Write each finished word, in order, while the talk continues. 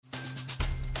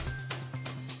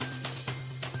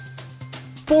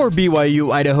For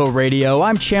BYU Idaho Radio,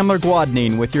 I'm Chandler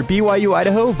Guadagnin with your BYU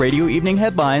Idaho Radio Evening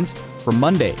Headlines for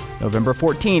Monday, November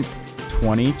 14th,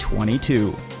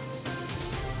 2022.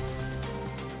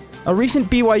 A recent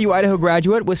BYU Idaho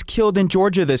graduate was killed in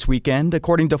Georgia this weekend.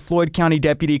 According to Floyd County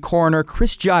Deputy Coroner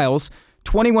Chris Giles,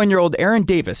 21-year-old Aaron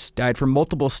Davis died from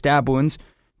multiple stab wounds.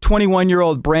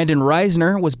 21-year-old Brandon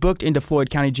Reisner was booked into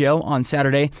Floyd County Jail on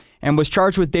Saturday and was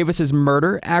charged with Davis's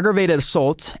murder, aggravated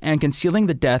assault, and concealing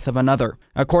the death of another.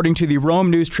 According to the Rome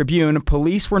News-Tribune,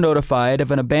 police were notified of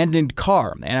an abandoned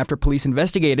car, and after police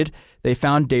investigated, they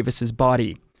found Davis's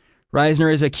body.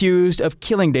 Reisner is accused of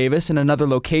killing Davis in another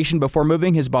location before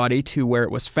moving his body to where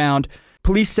it was found.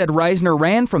 Police said Reisner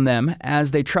ran from them as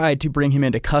they tried to bring him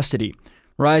into custody.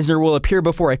 Reisner will appear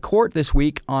before a court this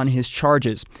week on his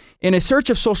charges. In a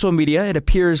search of social media, it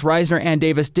appears Reisner and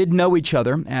Davis did know each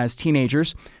other as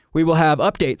teenagers. We will have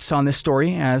updates on this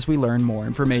story as we learn more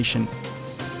information.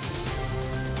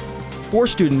 4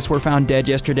 students were found dead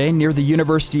yesterday near the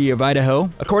University of Idaho.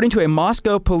 According to a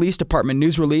Moscow Police Department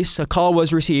news release, a call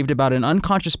was received about an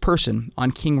unconscious person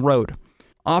on King Road.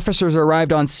 Officers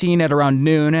arrived on scene at around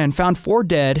noon and found 4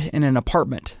 dead in an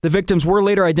apartment. The victims were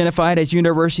later identified as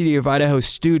University of Idaho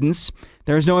students.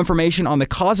 There is no information on the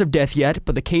cause of death yet,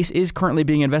 but the case is currently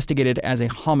being investigated as a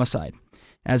homicide.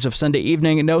 As of Sunday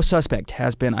evening, no suspect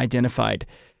has been identified.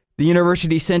 The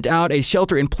university sent out a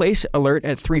shelter-in-place alert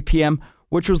at 3 p.m.,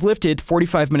 which was lifted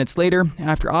 45 minutes later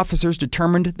after officers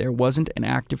determined there wasn't an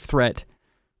active threat.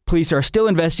 Police are still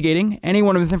investigating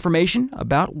anyone with information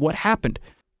about what happened.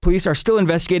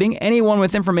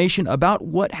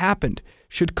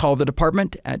 Should call the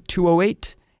department at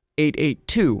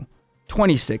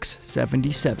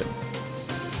 208-882-2677.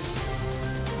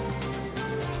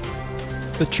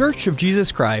 The Church of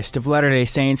Jesus Christ of Latter-day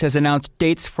Saints has announced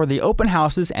dates for the open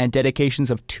houses and dedications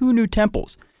of 2 new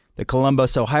temples, the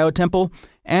Columbus, Ohio Temple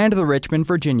and the Richmond,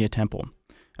 Virginia Temple.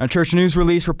 A church news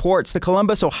release reports the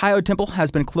Columbus, Ohio Temple has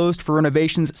been closed for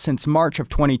renovations since March of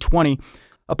 2020.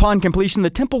 Upon completion, the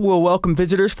temple will welcome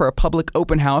visitors for a public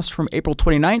open house from April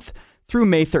 29th through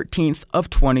May 13th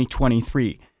of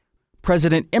 2023.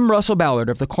 President M. Russell Ballard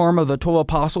of the Quorum of the 12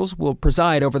 Apostles will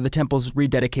preside over the temple's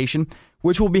rededication,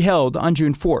 which will be held on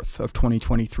June 4th of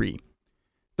 2023.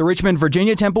 The Richmond,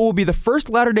 Virginia Temple will be the first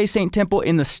Latter-day Saint temple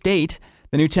in the state.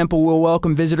 The new temple will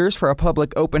welcome visitors for a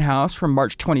public open house from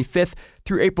March 25th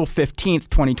through April 15th,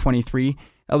 2023.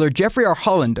 Elder Jeffrey R.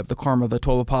 Holland of the Quorum of the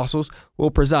 12 Apostles will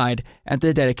preside at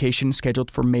the dedication scheduled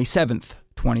for May 7th,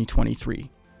 2023.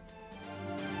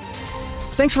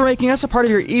 Thanks for making us a part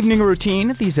of your evening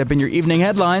routine. These have been your evening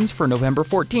headlines for November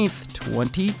 14th,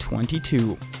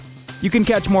 2022. You can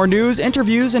catch more news,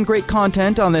 interviews, and great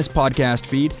content on this podcast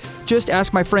feed. Just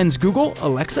ask my friends Google,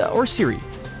 Alexa, or Siri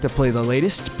to play the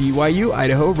latest BYU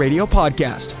Idaho radio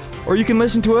podcast. Or you can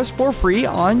listen to us for free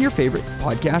on your favorite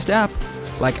podcast app,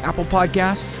 like Apple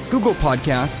Podcasts, Google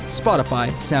Podcasts, Spotify,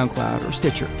 SoundCloud, or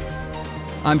Stitcher.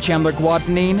 I'm Chandler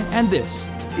Guadagnin, and this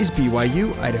is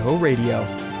BYU Idaho Radio.